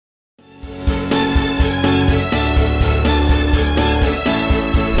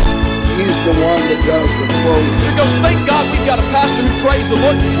does the quote. It goes, thank God we've got a pastor who prays the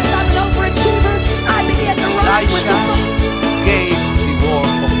Lord. Because I'm an overachiever, I began to run with the Elisha gave the word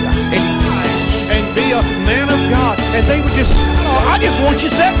of God. And be a man of God. And they would just, oh, I just want you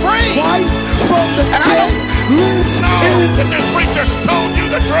set free. Christ from the dead lives in. That this preacher told you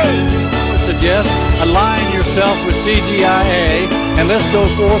the truth. I would suggest align yourself with CGIA and let's go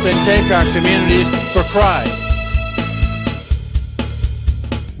forth and take our communities for Christ.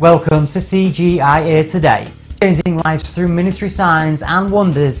 Welcome to CGIA Today. Changing lives through ministry signs and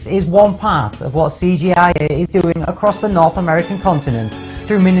wonders is one part of what CGIA is doing across the North American continent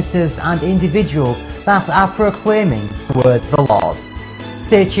through ministers and individuals that are proclaiming the word of the Lord.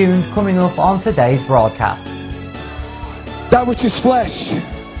 Stay tuned, coming up on today's broadcast. That which is flesh,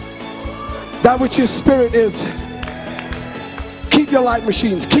 that which is spirit is. Keep your light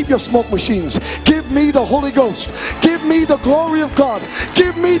machines, keep your smoke machines. Give me the Holy Ghost. Give me the glory of God.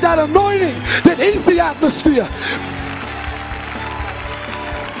 Give me that anointing that is the atmosphere.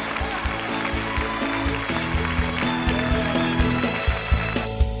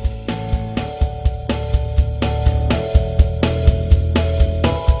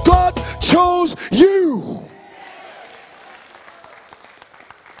 God chose you.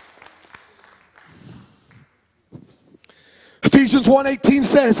 Ephesians 1:18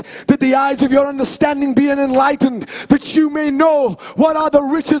 says that the eyes of your understanding being enlightened, that you may know what are the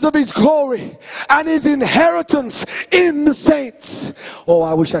riches of his glory and his inheritance in the saints. Oh,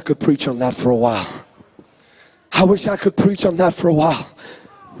 I wish I could preach on that for a while. I wish I could preach on that for a while.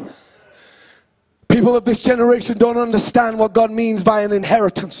 People of this generation don't understand what God means by an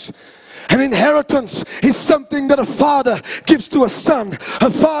inheritance. An inheritance is something that a father gives to a son, a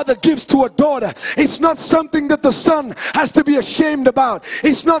father gives to a daughter. It's not something that the son has to be ashamed about.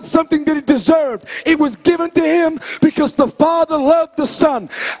 It's not something that he deserved. It was given to him because the father loved the son.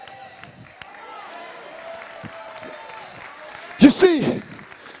 You see,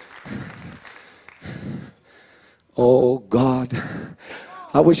 oh God,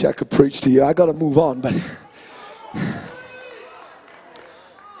 I wish I could preach to you. I got to move on, but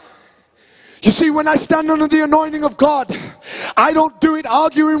you see, when I stand under the anointing of God, I don't do it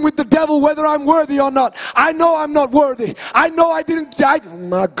arguing with the devil whether I'm worthy or not. I know I'm not worthy. I know I didn't, oh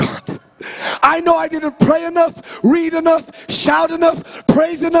my God. I know I didn't pray enough, read enough, shout enough,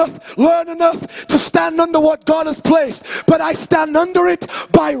 praise enough, learn enough to stand under what God has placed. But I stand under it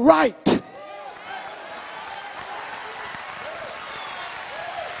by right.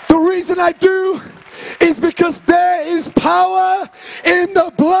 The reason I do is because there is power in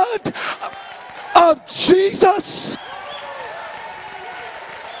the blood of Jesus.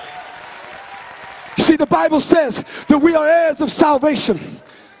 You see, the Bible says that we are heirs of salvation.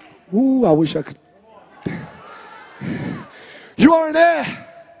 Ooh, I wish I could. You are an heir.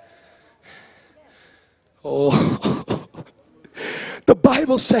 Oh, the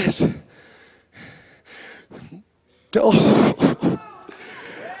Bible says. Oh,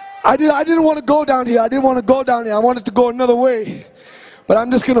 I didn't want to go down here. I didn't want to go down here. I wanted to go another way. But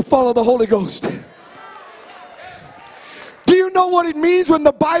I'm just going to follow the Holy Ghost. Do you know what it means when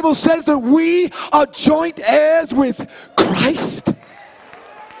the Bible says that we are joint heirs with Christ?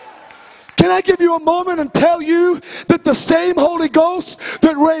 Can I give you a moment and tell you that the same Holy Ghost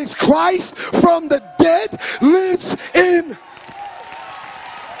that raised Christ from the dead lives in?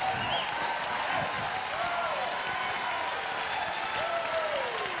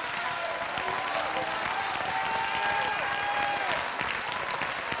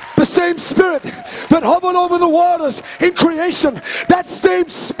 The same spirit that hovered over the waters in creation, that same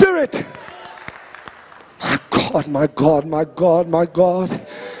spirit, my God, my God, my God, my God,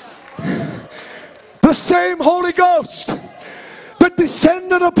 the same Holy Ghost that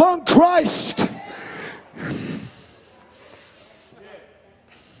descended upon Christ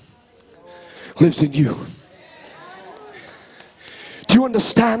lives in you. Do you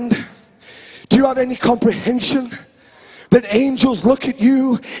understand? Do you have any comprehension that angels look at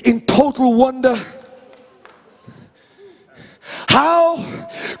you in total wonder? How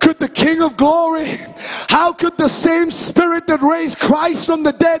could the King of Glory, how could the same Spirit that raised Christ from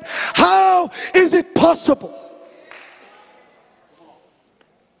the dead, how is it possible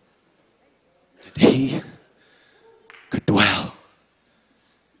that he could dwell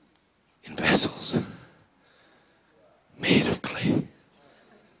in vessels made of clay?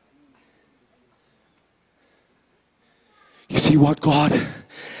 You see what God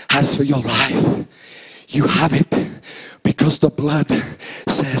has for your life? You have it because the blood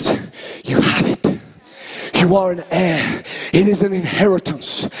says you have it. You are an heir. It is an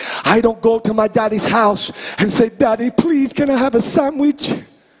inheritance. I don't go to my daddy's house and say, Daddy, please, can I have a sandwich?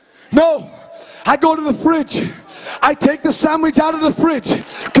 No. I go to the fridge. I take the sandwich out of the fridge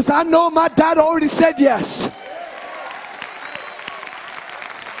because I know my dad already said yes.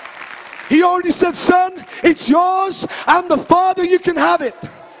 He already said, son, it's yours. I'm the father, you can have it.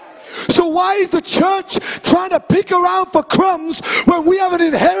 So why is the church trying to pick around for crumbs when we have an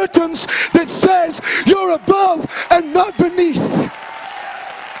inheritance that says you're above and not beneath?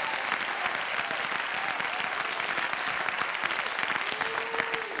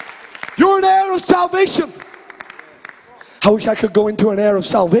 You're an heir of salvation. I wish I could go into an heir of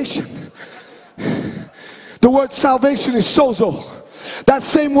salvation. The word salvation is sozo. That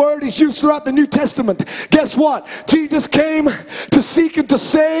same word is used throughout the New Testament. Guess what? Jesus came to seek and to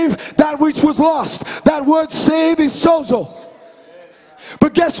save that which was lost. That word save is sozo.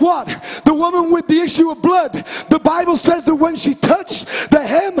 But guess what? The woman with the issue of blood, the Bible says that when she touched the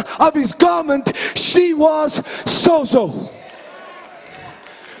hem of his garment, she was sozo.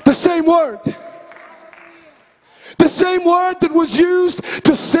 The same word. The same word that was used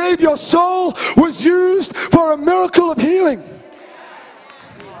to save your soul was used for a miracle of healing.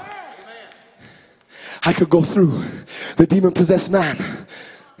 I could go through the demon-possessed man.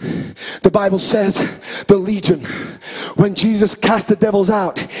 The Bible says the legion, when Jesus cast the devils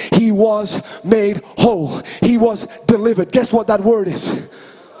out, he was made whole. He was delivered. Guess what that word is?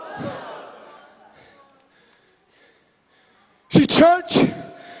 See, church,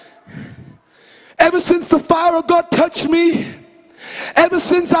 ever since the fire of God touched me, ever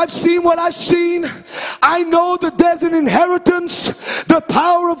since I've seen what I've seen, I know that there's an inheritance, the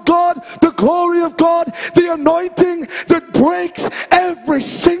power of God, the glory of God, the anointing that breaks every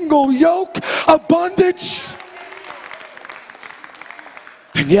single yoke of bondage.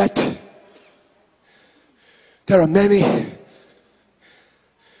 And yet, there are many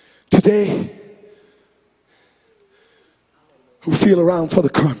today who feel around for the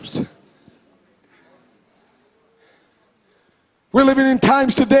crumbs. We're living in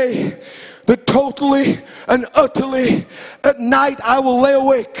times today that totally and utterly at night I will lay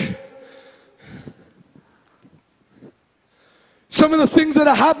awake. Some of the things that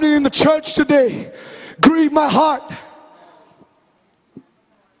are happening in the church today grieve my heart.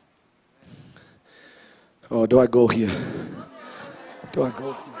 Oh, do I go here? Do I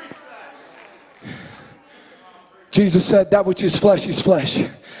go here? Jesus said that which is flesh is flesh.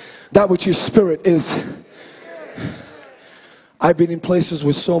 That which is spirit is. I've been in places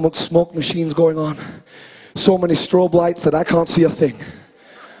with so much smoke machines going on, so many strobe lights that I can't see a thing.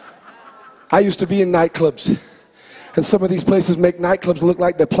 I used to be in nightclubs, and some of these places make nightclubs look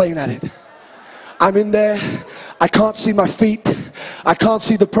like they're playing at it. I'm in there, I can't see my feet, I can't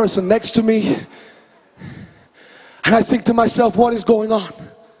see the person next to me, and I think to myself, what is going on?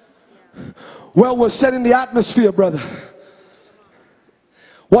 Well, we're setting the atmosphere, brother.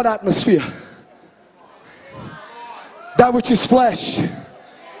 What atmosphere? That which is flesh,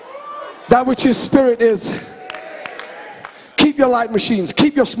 that which is spirit is. Keep your light machines,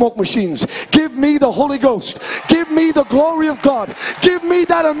 keep your smoke machines. Give me the Holy Ghost. Give me the glory of God. Give me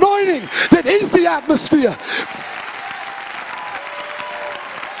that anointing that is the atmosphere.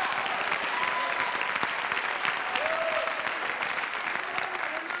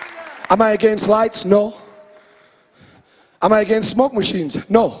 Am I against lights? No. Am I against smoke machines?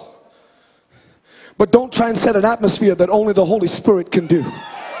 No. But don't try and set an atmosphere that only the Holy Spirit can do.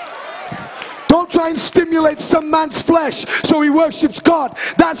 Don't try and stimulate some man's flesh so he worships God.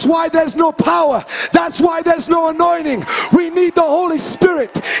 That's why there's no power. That's why there's no anointing. We need the Holy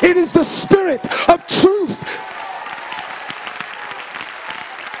Spirit. It is the Spirit of truth.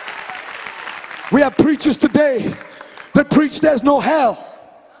 We have preachers today that preach there's no hell.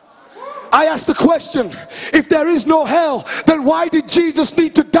 I ask the question, if there is no hell, then why did Jesus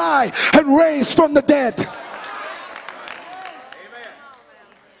need to die and raise from the dead? Amen.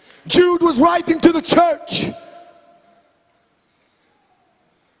 Jude was writing to the church.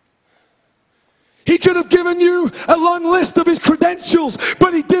 He could have given you a long list of his credentials,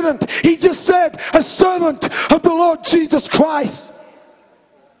 but he didn't. He just said, a servant of the Lord Jesus Christ.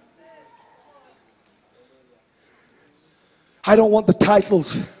 I don't want the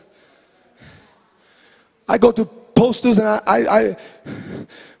titles. I go to posters and I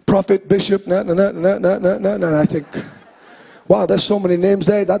prophet, bishop, and I think, wow, there's so many names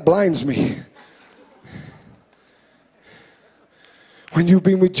there, that blinds me. When you've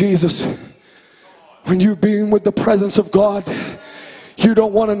been with Jesus, when you've been with the presence of God, you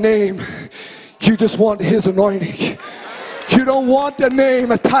don't want a name, you just want his anointing. You don't want a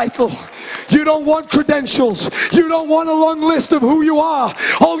name, a title. You don't want credentials. You don't want a long list of who you are.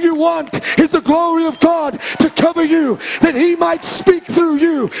 All you want is the glory of God to cover you, that He might speak through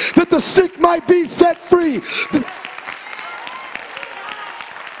you, that the sick might be set free.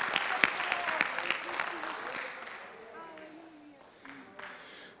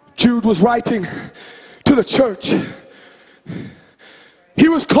 Jude was writing to the church. He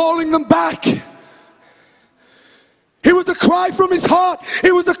was calling them back. It was a cry from his heart.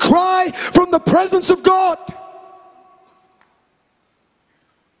 It was a cry from the presence of God.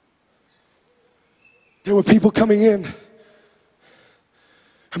 There were people coming in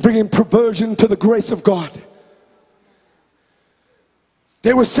and bringing perversion to the grace of God.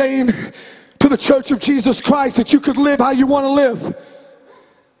 They were saying to the church of Jesus Christ that you could live how you want to live.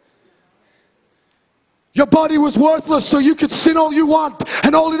 Your body was worthless, so you could sin all you want,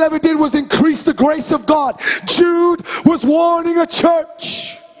 and all it ever did was increase the grace of God. Jude was warning a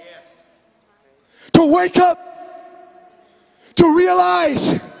church to wake up, to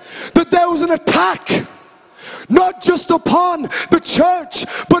realize that there was an attack, not just upon the church,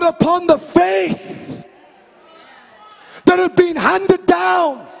 but upon the faith that had been handed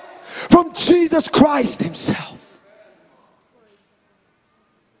down from Jesus Christ Himself.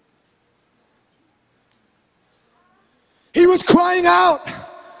 He was crying out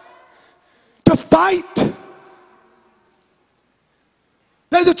to fight.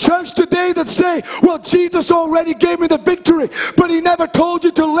 There's a church today that say, well, Jesus already gave me the victory, but He never told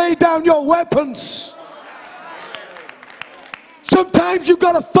you to lay down your weapons. Sometimes you've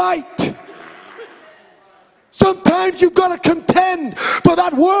got to fight. Sometimes you've got to contend for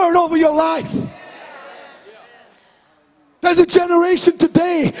that word over your life. There's a generation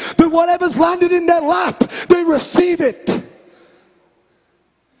today that whatever's landed in their lap, they receive it.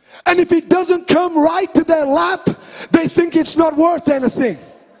 And if it doesn't come right to their lap, they think it's not worth anything.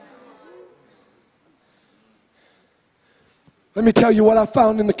 Let me tell you what I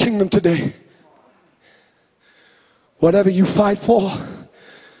found in the kingdom today. Whatever you fight for,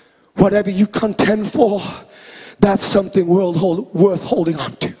 whatever you contend for, that's something worth holding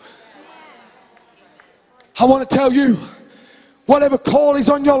on to. I want to tell you, whatever call is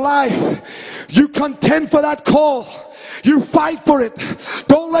on your life, you contend for that call. You fight for it.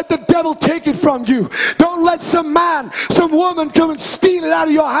 Don't let the devil take it from you. Don't let some man, some woman come and steal it out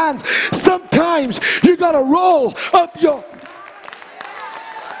of your hands. Sometimes you got to roll up your...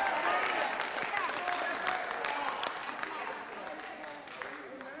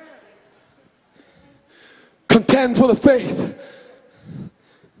 Contend for the faith.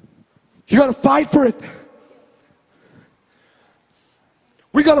 You got to fight for it.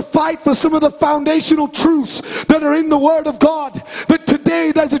 We got to fight for some of the foundational truths that are in the Word of God. That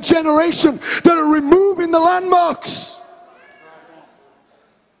today there's a generation that are removing the landmarks.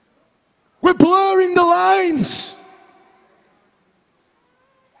 We're blurring the lines.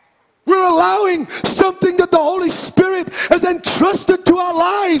 We're allowing something that the Holy Spirit has entrusted to our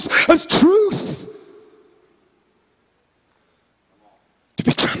lives as truth to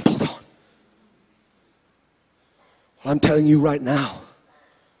be trampled on. Well, I'm telling you right now,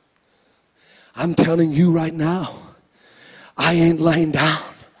 I ain't laying down.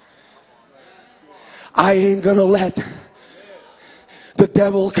 I ain't gonna let the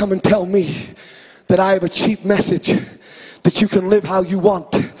devil come and tell me that I have a cheap message, that you can live how you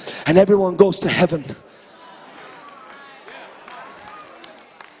want and everyone goes to heaven.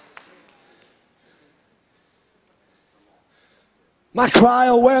 My cry,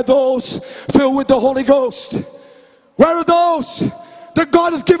 oh, where are those filled with the Holy Ghost? Where are those that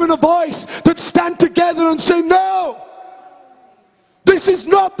God has given a voice that stand together and say, no, this is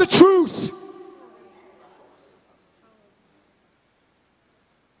not the truth.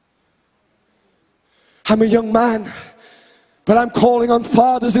 I'm a young man, but I'm calling on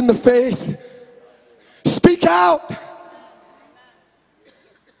fathers in the faith. Speak out.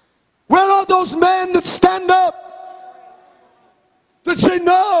 Where are those men that stand up, that say,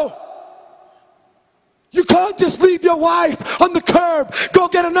 no, you can't just leave your wife on the curb, go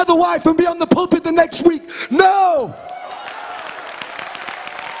get another wife and be on the pulpit the next week. No.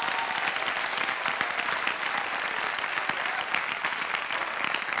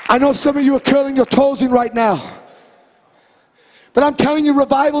 I know some of you are curling your toes in right now, but I'm telling you,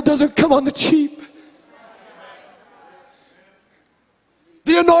 revival doesn't come on the cheap.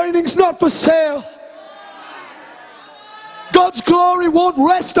 The anointing's not for sale. God's glory won't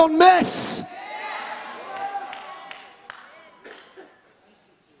rest on mess.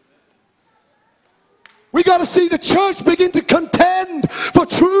 We got to see the church begin to contend for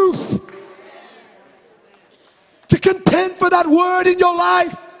truth. To contend for that word in your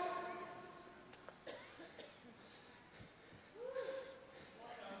life.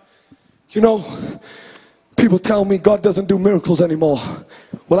 You know, people tell me God doesn't do miracles anymore.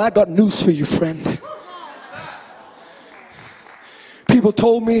 Well, I got news for you, friend. People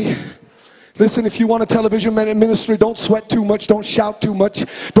told me, listen, if you want a television ministry, don't sweat too much, don't shout too much,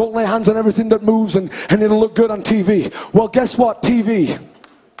 don't lay hands on everything that moves, and it'll look good on TV. Well, guess what? TV.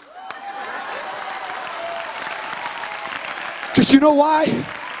 Because you know why?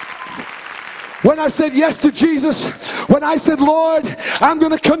 When I said yes to Jesus, when I said, Lord, I'm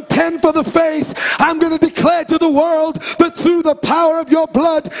going to contend for the faith, I'm going to declare to the world that through the power of your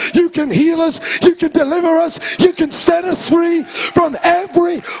blood, you can heal us, you can deliver us, you can set us free from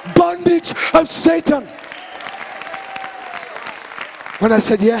every bondage of Satan. When I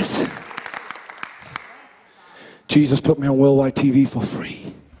said yes, Jesus put me on worldwide TV for free.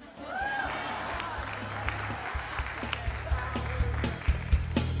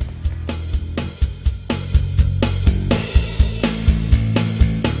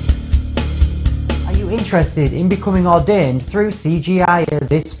 Interested in becoming ordained through CGIA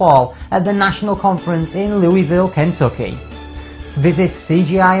this fall at the National Conference in Louisville, Kentucky. Visit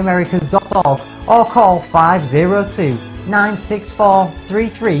cgiamericas.org or call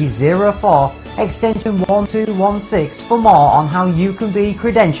 502-964-3304 extension 1216 for more on how you can be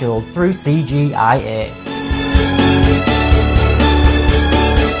credentialed through CGIA.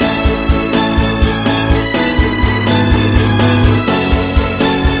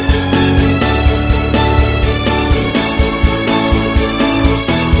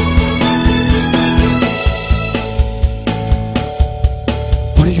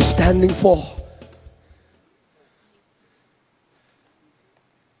 What are you standing for?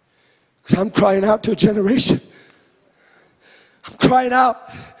 Because I'm crying out to a generation. I'm crying out.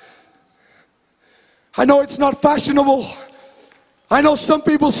 I know it's not fashionable. I know some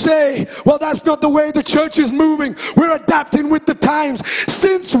people say, well, that's not the way the church is moving. We're adapting with the times.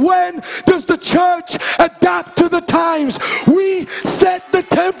 Since when does the church adapt to the times? We set the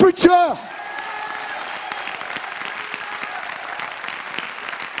temperature.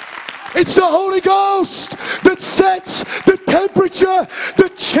 It's the Holy Ghost that sets the temperature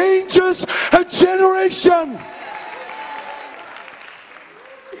that changes a generation.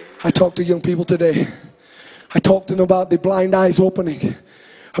 I talk to young people today. I talk to them about the blind eyes opening,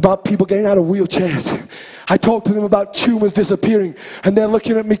 about people getting out of wheelchairs. I talk to them about tumors disappearing, and they're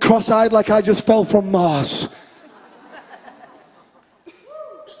looking at me cross-eyed like I just fell from Mars.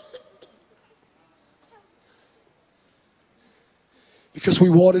 Because we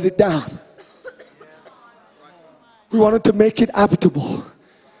watered it down. We wanted to make it applicable.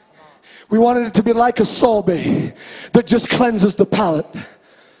 We wanted it to be like a sorbet that just cleanses the palate.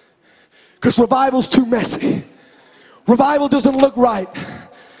 Because revival's too messy. Revival doesn't look right.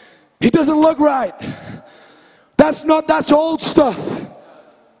 It doesn't look right. That's old stuff.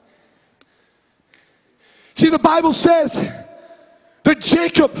 See, the Bible says that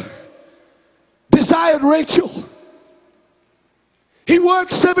Jacob desired Rachel. He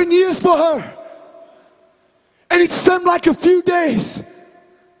worked 7 years for her, and it seemed like a few days.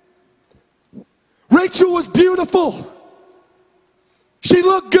 Rachel was beautiful. She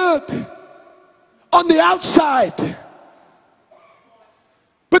looked good on the outside.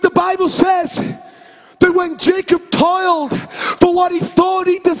 But the Bible says that when Jacob toiled for what he thought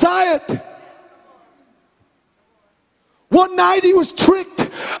he desired, one night he was tricked,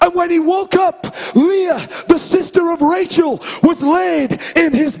 and when he woke up, Leah, the sister of Rachel, was laid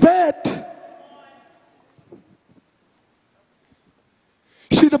in his bed.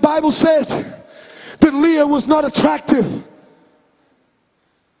 See, the Bible says that Leah was not attractive.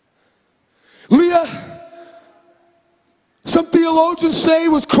 Leah, some theologians say,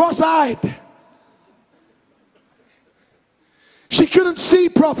 was cross-eyed. She couldn't see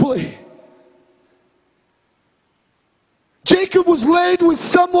properly. Jacob was laid with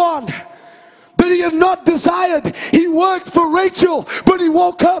someone that he had not desired. He worked for Rachel, but he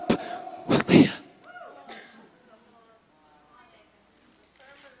woke up with Leah.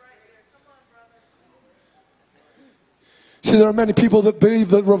 See, there are many people that believe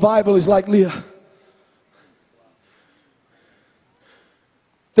that revival is like Leah.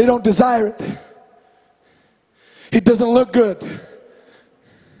 They don't desire it. It doesn't look good.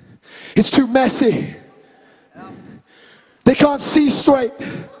 It's too messy. They can't see straight.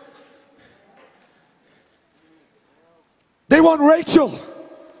 They want Rachel.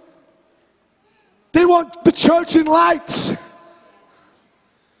 They want the church in lights.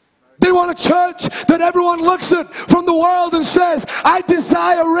 They want a church that everyone looks at from the world and says, I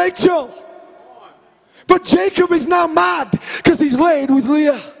desire Rachel. But Jacob is now mad because he's laid with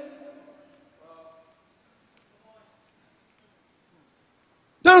Leah.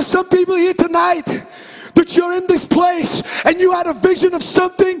 There are are some people here tonight that you're in this place and you had a vision of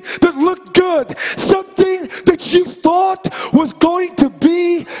something that looked good, something that you thought was going to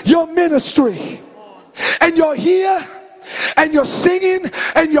be your ministry. And you're here and you're singing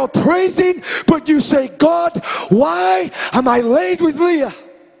and you're praising, but you say, God, why am I laid with Leah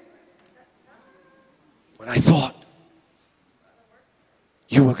when I thought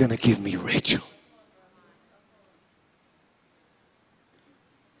you were going to give me Rachel?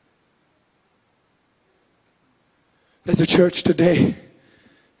 There's a church today,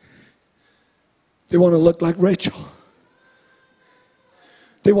 they want to look like Rachel.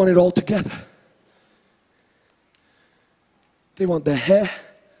 They want it all together. They want their hair,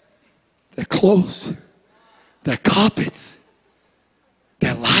 their clothes, their carpets,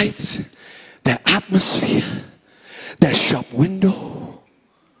 their lights, their atmosphere, their shop window.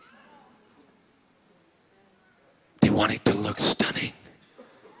 They want it to look stunning.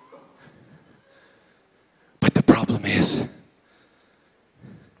 But the problem is,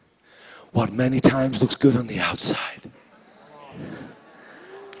 what many times looks good on the outside,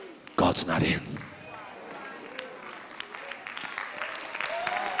 God's not in.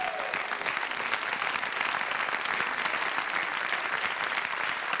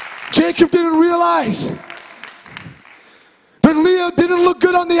 Jacob didn't realize that Leah didn't look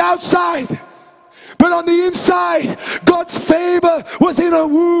good on the outside, but on the inside, God's favor was in her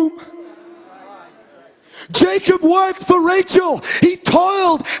womb. Jacob worked for Rachel. He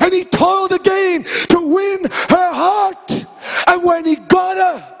toiled and he toiled again to win her heart. And when he got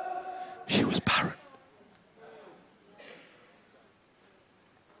her, she was barren.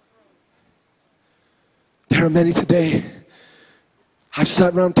 There are many today, I've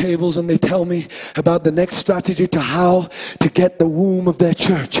sat around tables and they tell me about the next strategy to how to get the womb of their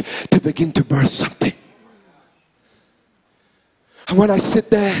church to begin to birth something. And when I sit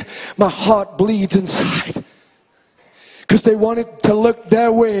there, my heart bleeds inside. Because they want it to look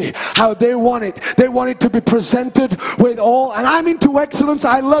their way, how they want it. They want it to be presented with all, and I'm into excellence,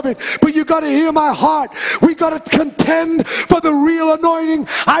 I love it. But you got to hear my heart. We got to contend for the real anointing.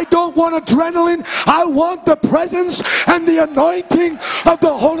 I don't want adrenaline. I want the presence and the anointing of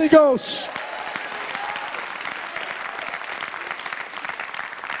the Holy Ghost.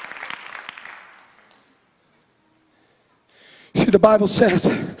 See, the Bible says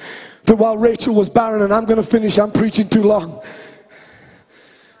that while Rachel was barren, and I'm going to finish, I'm preaching too long.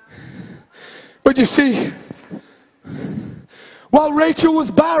 But you see, while Rachel was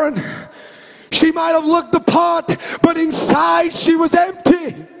barren, she might have looked the part, but inside she was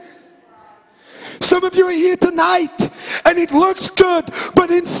empty. Some of you are here tonight and it looks good, but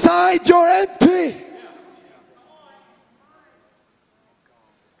inside you're empty.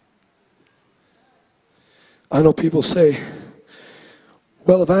 I know people say,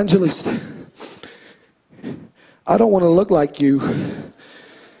 well, evangelist, I don't want to look like you.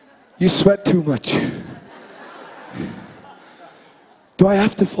 You sweat too much. Do I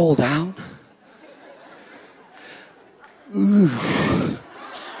have to fall down? Ooh.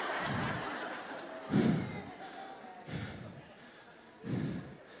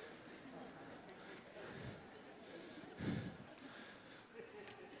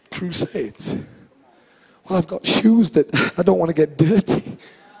 Crusades. Well, I've got shoes that I don't want to get dirty.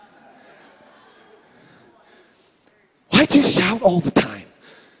 Why do you shout all the time?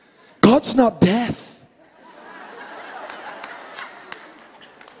 God's not deaf.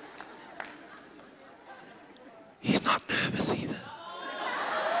 He's not nervous either.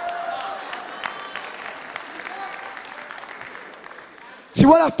 See,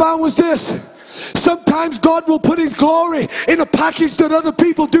 what I found was this. Sometimes God will put His glory in a package that other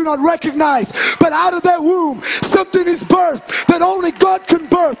people do not recognize. But out of their womb, something is birthed that only God can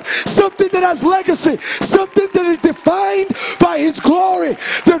birth. Something that has legacy. Something that is defined by His glory,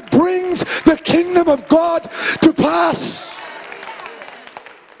 that brings the kingdom of God to pass.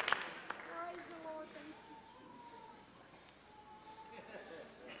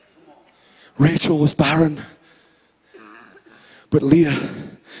 Rachel was barren, but Leah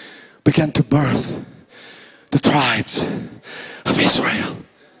began to birth the tribes of Israel.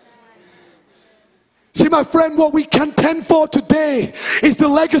 See, my friend, what we contend for today is the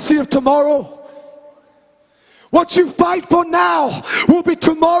legacy of tomorrow. What you fight for now will be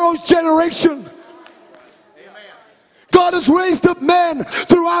tomorrow's generation. God has raised up men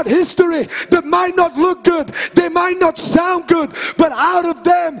throughout history that might not look good, they might not sound good, but out of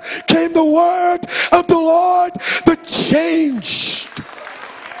them came the word of the Lord that changed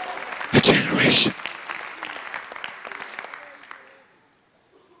a generation.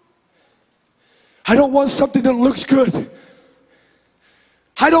 I don't want something that looks good.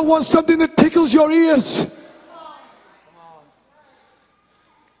 I don't want something that tickles your ears.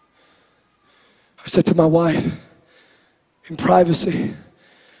 I said to my wife in privacy,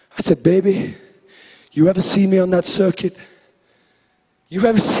 I said, baby, you ever see me on that circuit? You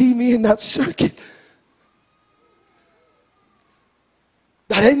ever see me in that circuit?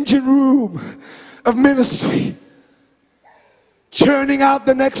 That engine room of ministry, churning out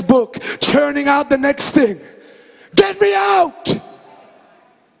the next book, churning out the next thing. Get me out!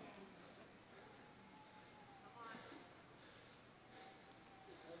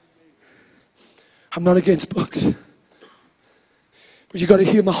 I'm not against books, but you got to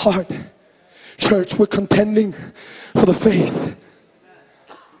hear my heart. Church, we're contending for the faith.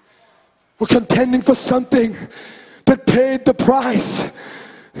 We're contending for something that paid the price.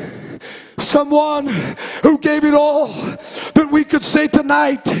 Someone who gave it all, that we could say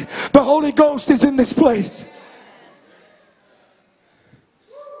tonight, the Holy Ghost is in this place.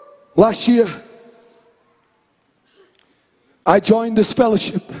 Last year, I joined this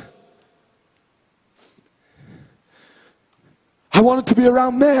fellowship. I wanted to be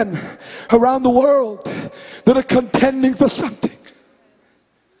around men around the world that are contending for something.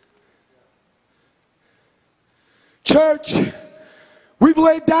 Church, we've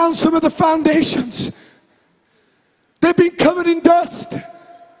laid down some of the foundations. They've been covered in dust.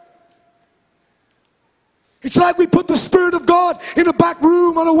 It's like we put the Spirit of God in a back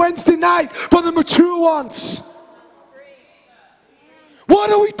room on a Wednesday night for the mature ones. What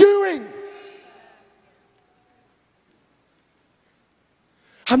are we doing?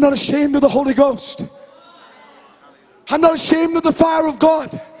 I'm not ashamed of the Holy Ghost. I'm not ashamed of the fire of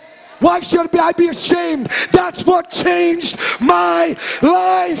God. Why should I be ashamed? That's what changed my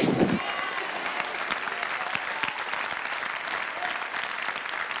life.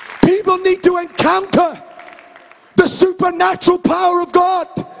 People need to encounter the supernatural power of God.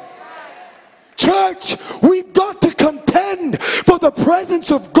 Church, we've got to contend for the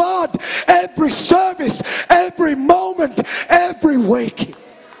presence of God every service, every moment, every waking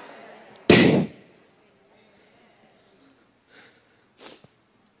day.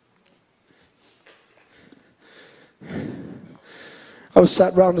 I was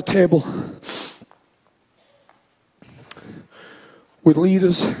sat around the table with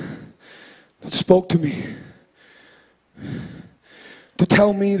leaders that spoke to me to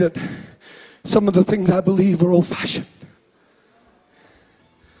tell me that some of the things I believe are old-fashioned.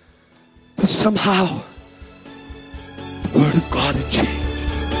 That somehow the Word of God had changed.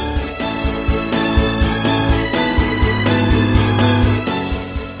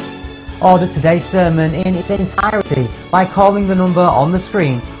 Order today's sermon in its entirety by calling the number on the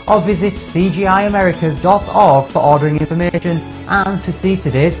screen or visit cgiamericas.org for ordering information and to see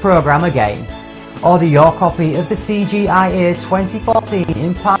today's programme again. Order your copy of the CGIA 2014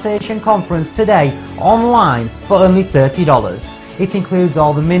 Impartation Conference today online for only $30. It includes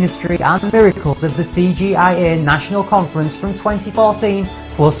all the ministry and miracles of the CGIA National Conference from 2014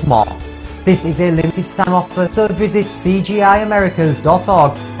 plus more. This is a limited time offer, so visit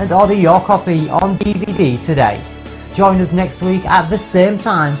cgiamericas.org and order your copy on DVD today. Join us next week at the same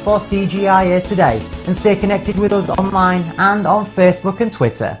time for CGIA Today and stay connected with us online and on Facebook and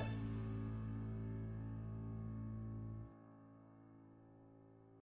Twitter.